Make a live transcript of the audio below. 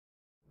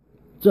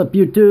What's up,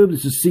 YouTube?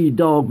 This is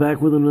C-Dog back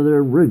with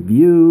another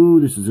review.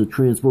 This is a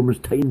Transformers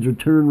Titans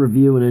Return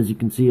review, and as you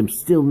can see, I'm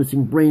still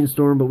missing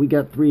Brainstorm, but we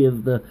got 3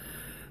 of the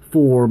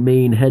 4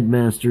 main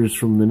headmasters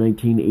from the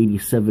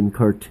 1987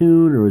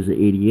 cartoon, or is it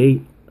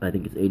 88? I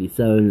think it's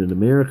 87 in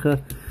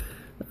America.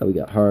 We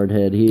got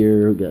Hardhead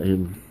here. We got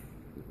him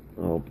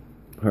all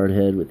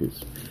Hardhead with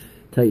his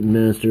Titan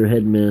Master,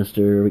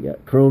 Headmaster. We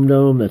got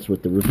Chromedome, that's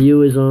what the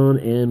review is on,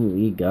 and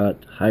we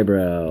got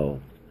Highbrow.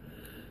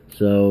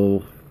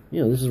 So,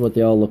 you know, this is what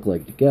they all look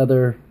like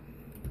together.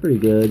 Pretty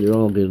good. They're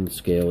all good in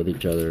scale with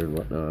each other and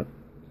whatnot.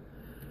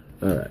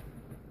 Alright.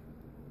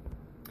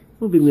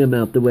 Moving them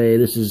out the way,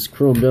 this is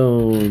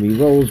Chromedome. He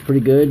rolls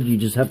pretty good. You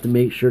just have to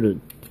make sure to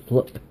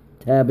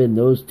tab in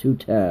those 2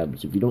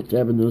 tabs. If you don't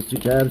tab in those 2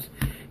 tabs,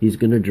 he's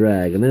going to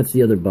drag. And that's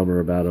the other bummer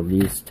about him.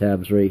 These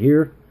tabs right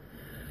here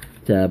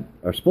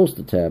are supposed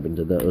to tab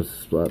into those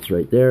slots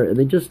right there. And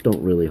they just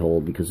don't really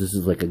hold because this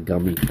is like a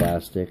gummy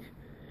plastic.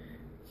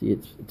 See,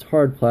 it's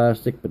hard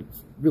plastic, but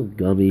it's real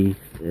gummy,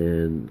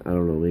 and I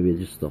don't know, maybe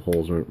just the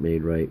holes aren't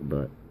made right,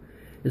 but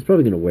it's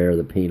probably going to wear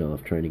the paint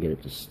off trying to get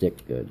it to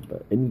stick good.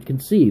 But and you can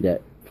see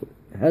that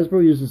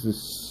Hasbro uses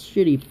this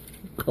shitty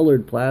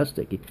colored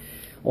plastic.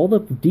 All the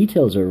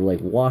details are like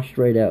washed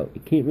right out.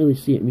 You can't really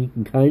see it. I mean, you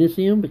can kind of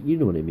see them, but you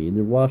know what I mean.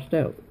 They're washed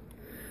out.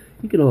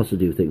 You can also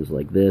do things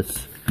like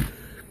this.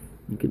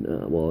 You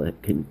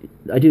can,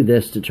 I do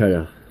this to try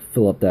to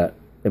fill up that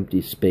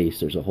empty space.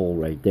 There's a hole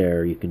right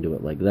there. You can do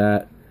it like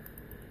that.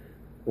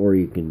 Or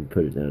you can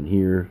put it down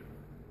here,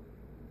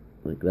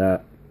 like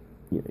that.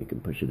 You know, you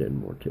can push it in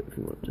more too if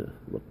you want to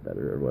look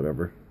better or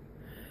whatever.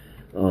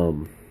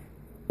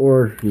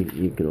 Or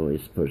you can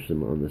always push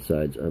them on the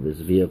sides of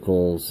his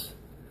vehicles,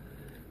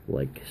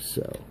 like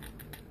so.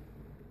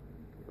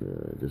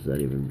 Does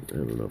that even, I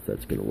don't know if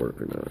that's going to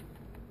work or not.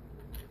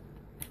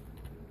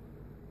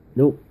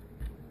 Nope.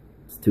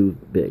 It's too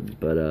big,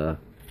 but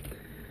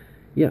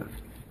yeah.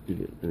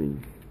 I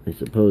mean, I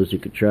suppose you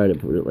could try to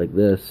put it like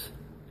this.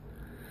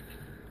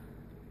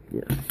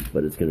 Yeah,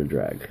 but it's going to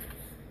drag.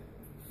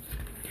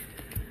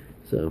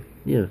 So,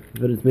 yeah,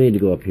 but it's made to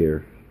go up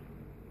here.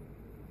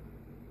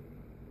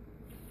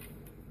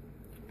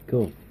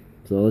 Cool.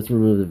 So let's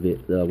remove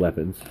the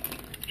weapons.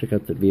 Check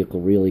out the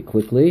vehicle really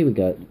quickly. We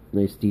got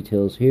nice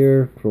details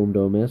here,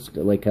 Chromedome-esque.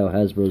 I like how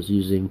Hasbro's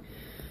using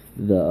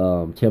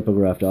the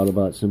tampographed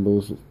Autobot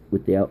symbols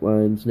with the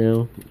outlines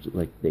now,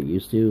 like they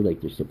used to,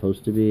 like they're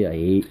supposed to be. I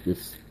hate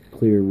this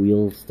clear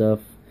wheel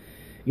stuff.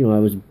 You know, I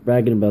was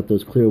bragging about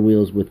those clear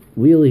wheels with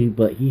wheelie,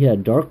 but he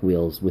had dark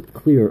wheels with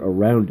clear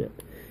around it.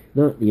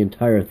 Not the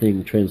entire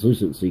thing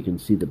translucent so you can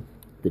see the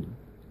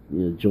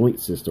joint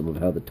system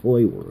of how the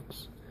toy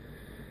works.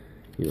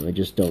 You know, I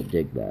just don't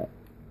dig that.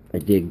 I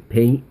dig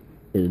paint,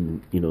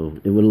 and, you know,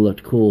 it would have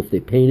looked cool if they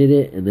painted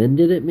it and then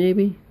did it,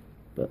 maybe.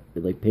 But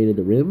they, like, painted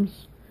the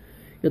rims.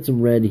 Got some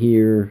red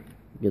here.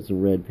 Got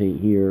some red paint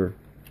here.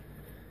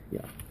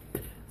 Yeah.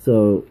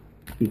 So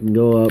you can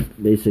go up,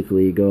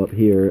 basically go up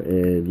here,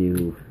 and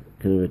you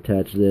kind of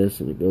attach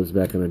this, and it goes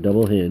back on a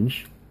double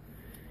hinge.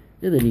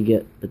 And then you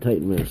get the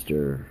Titan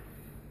Master.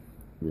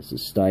 This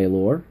is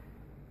Stylor.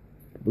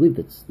 I believe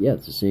that's, yeah,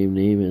 it's the same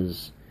name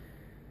as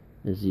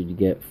you'd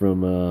get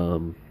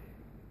from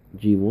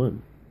G1.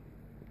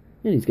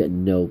 And he's got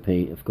no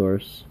paint, of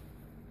course.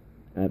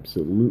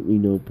 Absolutely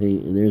no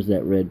paint. And there's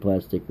that red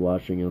plastic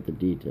washing out the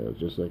details,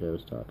 just like I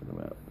was talking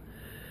about.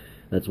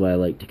 That's why I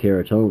like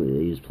Takara-Tomy.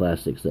 They use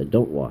plastics that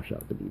don't wash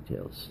out the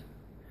details.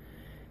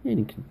 And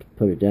you can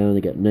put it down.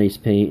 They got nice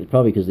paint. It's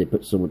probably because they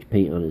put so much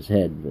paint on his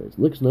head, but it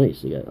looks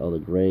nice. They got all the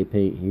gray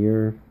paint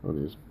here on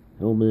his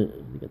helmet.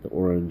 They got the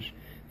orange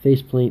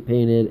faceplate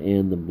painted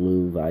and the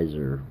blue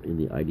visor in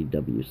the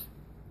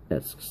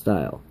IDW-esque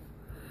style.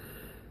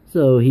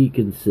 So he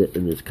can sit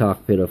in his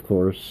cockpit, of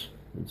course.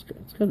 It's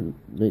got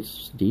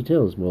nice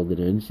details welded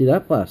in. See,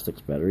 that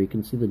plastic's better. You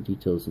can see the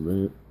details in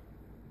that.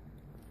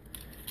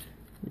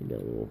 You got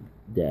a little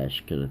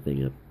dash kind of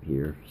thing up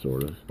here,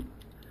 sort of.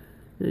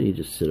 And you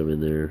just sit them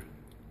in there,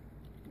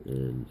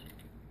 and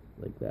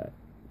like that.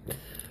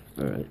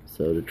 Alright,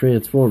 so to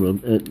transform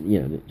them, and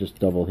yeah, it just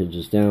double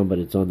hinges down, but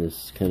it's on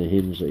this kind of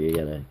hinge, so you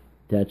gotta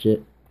attach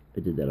it. I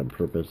did that on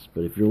purpose,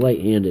 but if you're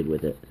light-handed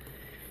with it,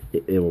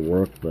 it will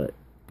work. But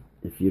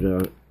if you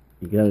don't,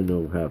 you gotta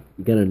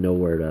know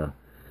where to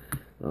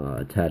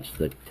attach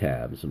the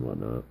tabs and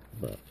whatnot.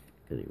 But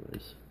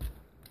anyways,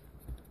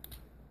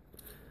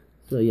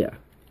 so yeah.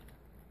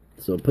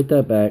 So put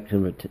that back,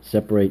 kind of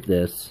separate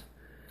this.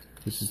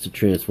 This is to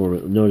transform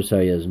it. Notice how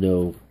he has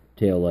no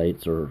tail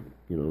lights, or,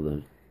 you know,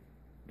 the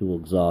dual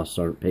exhausts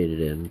aren't painted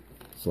in,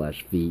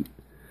 / feet.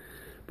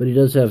 But he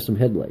does have some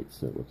headlights.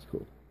 That looks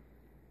cool.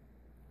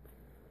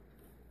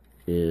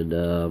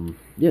 And,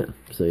 yeah.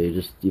 So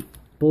you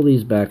pull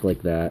these back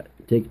like that.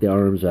 Take the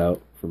arms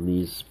out from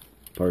these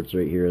parts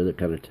right here that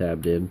kind of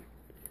tabbed in.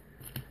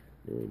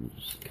 And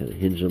just kind of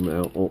hinge them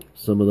out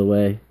some of the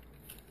way.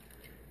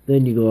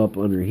 Then you go up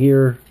under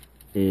here,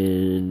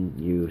 and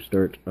you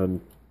start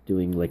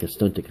doing like a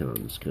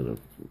Stunticons kind of,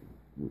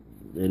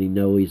 and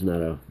he's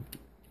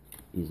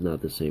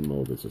not the same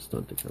mold as a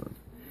Stunticon.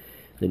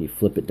 Then you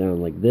flip it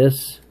down like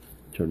this,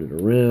 turn it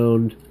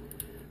around.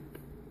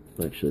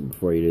 Actually,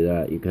 before you do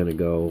that, you kind of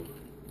go,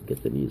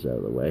 get the knees out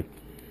of the way,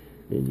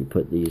 and you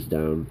put these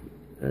down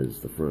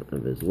as the front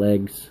of his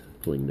legs,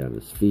 pulling down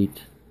his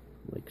feet,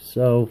 like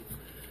so,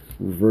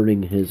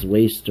 reverting his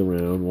waist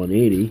around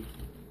 180,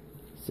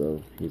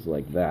 so he's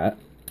like that.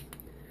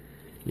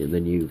 And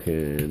then you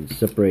can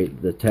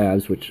separate the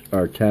tabs, which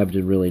are tabbed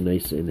in really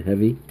nice and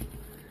heavy,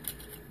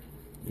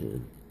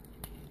 and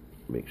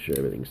make sure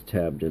everything's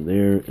tabbed in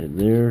there and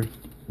there. And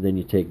then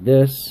you take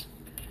this,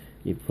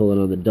 you pull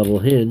it on the double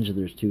hinge, and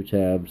there's 2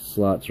 tabs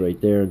slots right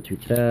there, and 2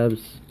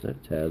 tabs.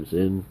 That tabs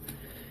in.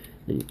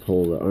 Then you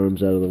pull the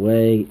arms out of the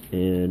way,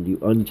 and you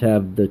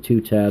untab the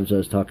 2 tabs I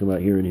was talking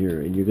about here and here.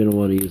 And you're going to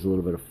want to use a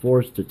little bit of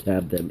force to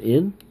tab them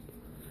in,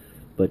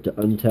 but to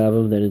untab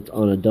them, then it's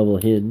on a double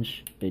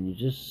hinge, and you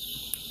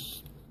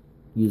just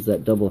use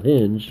that double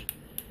hinge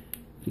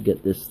to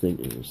get this thing.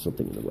 There's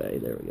something in the way.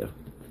 There we go.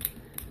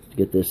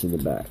 Get this in the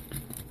back.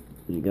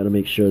 And you got to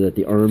make sure that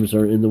the arms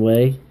are in the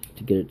way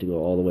to get it to go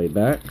all the way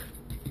back.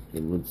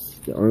 And once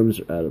the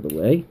arms are out of the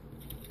way,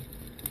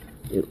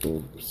 it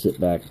will sit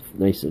back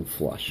nice and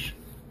flush.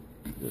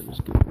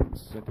 Just give it 1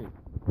 second.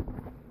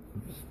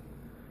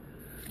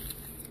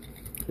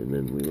 And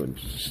then we want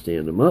to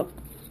stand him up,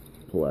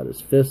 pull out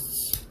his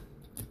fists,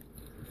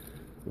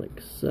 like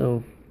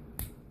so.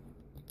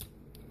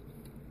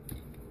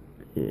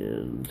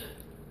 And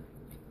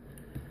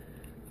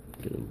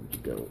get him to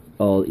go.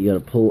 Oh, you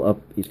got to pull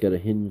up. He's got a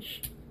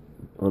hinge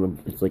on him.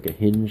 It's like a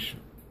hinge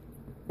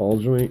ball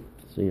joint.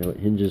 See how it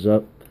hinges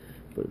up,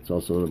 but it's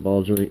also on a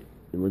ball joint.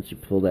 And once you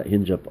pull that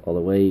hinge up all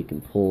the way, you can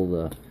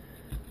pull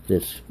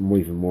this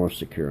even more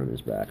secure on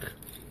his back.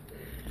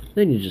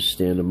 Then you just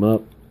stand him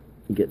up.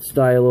 You get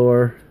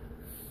Stylor,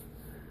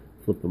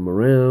 flip him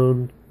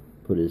around,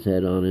 put his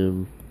head on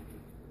him,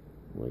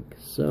 like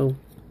so.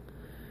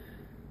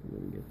 And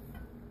then get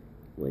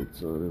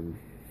weights on him.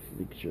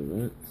 Make sure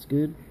that's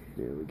good.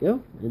 There we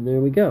go. And there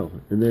we go.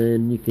 And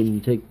then you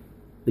can take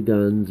the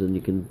guns and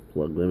you can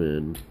plug them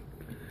in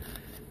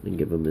and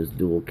give him his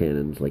dual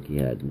cannons like he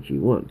had in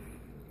G1.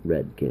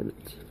 Red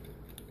cannons.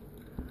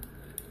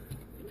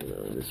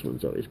 This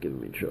one's always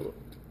giving me trouble.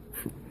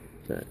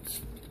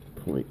 That's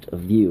point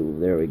of view.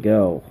 There we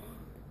go.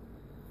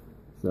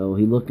 So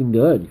he's looking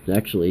good.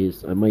 Actually,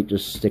 I might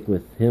just stick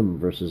with him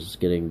versus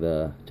getting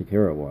the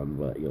Takara one,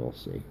 but you'll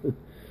see.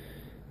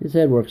 His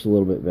head works a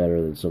little bit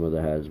better than some of the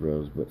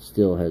Hasbros, but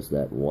still has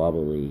that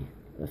wobbly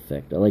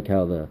effect. I like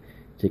how the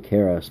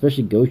Takara,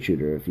 especially Ghost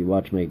Shooter, if you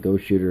watch my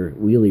Ghost Shooter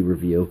wheelie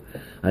review,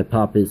 I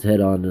pop his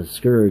head on the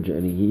Scourge,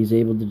 and he's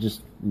able to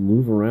just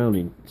move around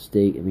and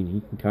stay. I mean,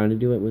 he can kind of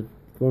do it with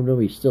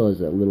Chromedome. He still has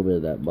that little bit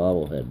of that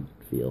bobblehead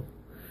feel.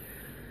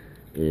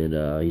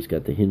 And he's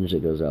got the hinge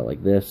that goes out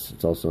like this.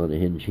 It's also on a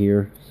hinge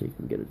here, so you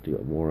can get it to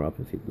go more up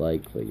if you'd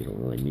like, but you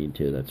don't really need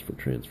to. That's for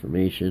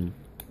transformation.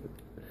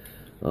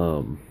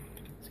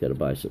 It's got a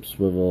bicep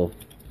swivel.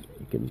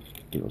 You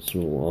can,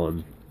 swivel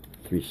on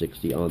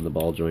 360 on the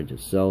ball joint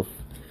itself.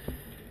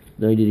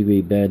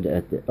 90-degree bend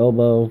at the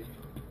elbow.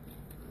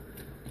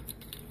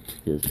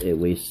 Is a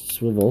waist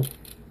swivel.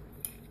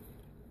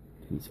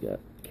 He's got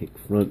kick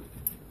front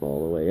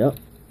all the way up,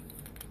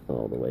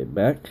 all the way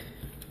back,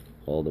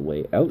 all the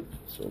way out.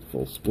 So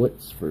full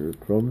splits for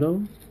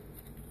Chromedome.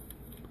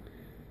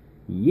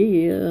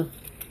 Yeah.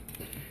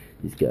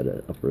 He's got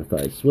an upper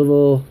thigh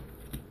swivel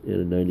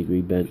and a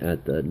 90-degree bend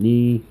at the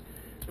knee.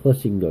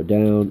 Plus, he can go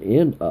down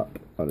and up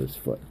on his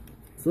foot.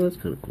 So that's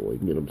kind of cool. You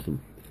can get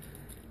him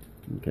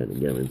kind of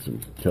get him in some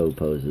toe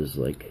poses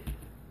like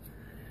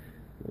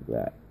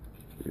that.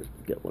 Here,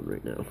 get one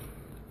right now.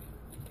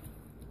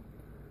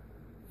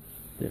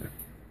 There.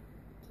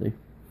 See?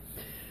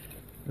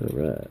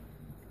 Alright.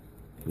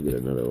 We'll get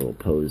another little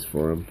pose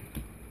for him.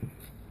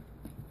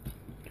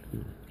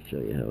 Show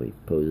you how he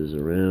poses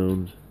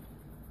around.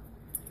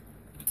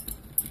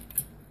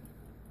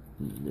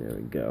 There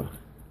we go.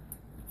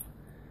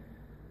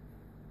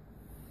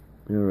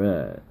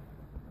 Alright.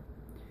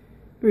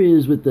 Here he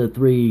is with the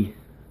 3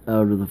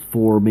 out of the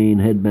 4 main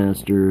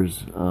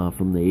headmasters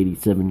from the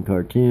 87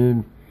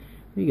 cartoon.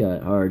 We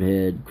got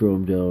Hardhead,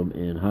 Chromedome,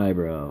 and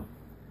Highbrow.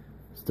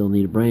 Still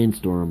need a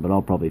brainstorm, but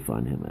I'll probably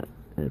find him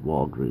at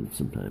Walgreens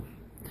sometime.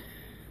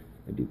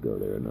 I do go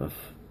there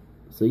enough.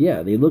 So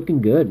yeah, they're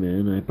looking good,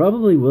 man. I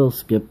probably will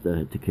skip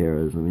the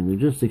Takaras. I mean,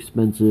 they're just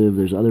expensive.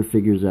 There's other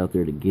figures out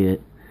there to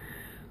get.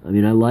 I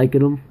mean, I like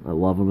them. I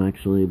love them,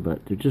 actually,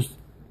 but they're just,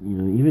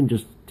 even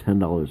just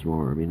 $10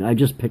 more. I mean, I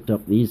just picked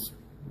up these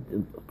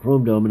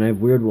Chromedome, and I have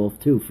Weird Wolf,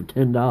 too, for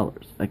 $10.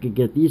 I could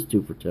get these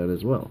 2 for $10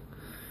 as well.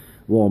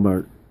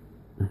 Walmart.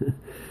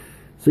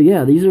 So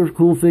yeah, these are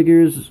cool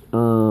figures.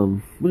 We're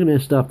going to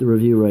stop the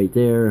review right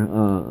there.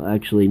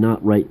 Actually,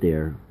 not right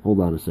there. Hold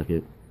on a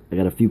second. I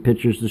got a few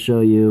pictures to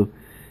show you,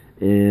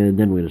 and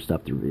then we're going to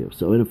stop the review.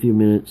 So in a few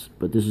minutes,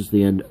 but this is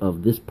the end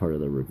of this part of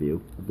the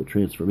review, of the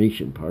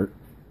transformation part,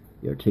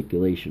 the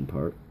articulation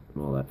part,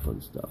 and all that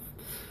fun stuff.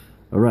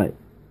 Alright.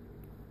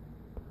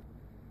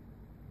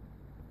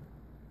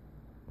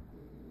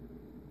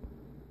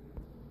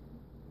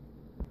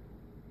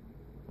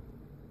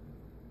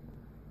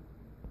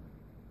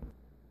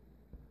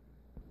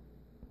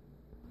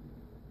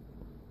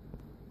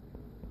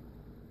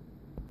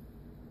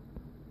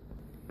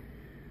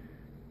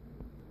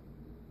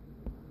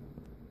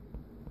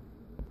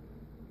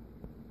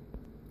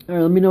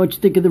 Alright, let me know what you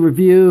think of the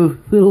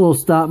review. A little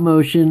stop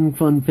motion,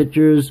 fun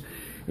pictures.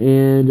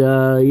 And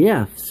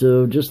yeah,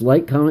 so just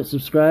like, comment,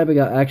 subscribe. I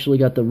actually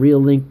got the real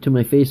link to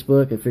my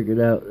Facebook. I figured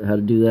out how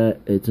to do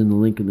that. It's in the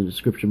link in the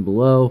description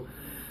below.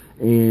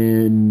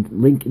 And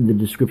link in the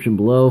description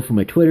below for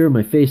my Twitter,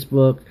 my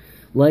Facebook.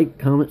 Like,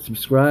 comment,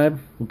 subscribe.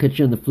 We'll catch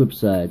you on the flip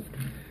side.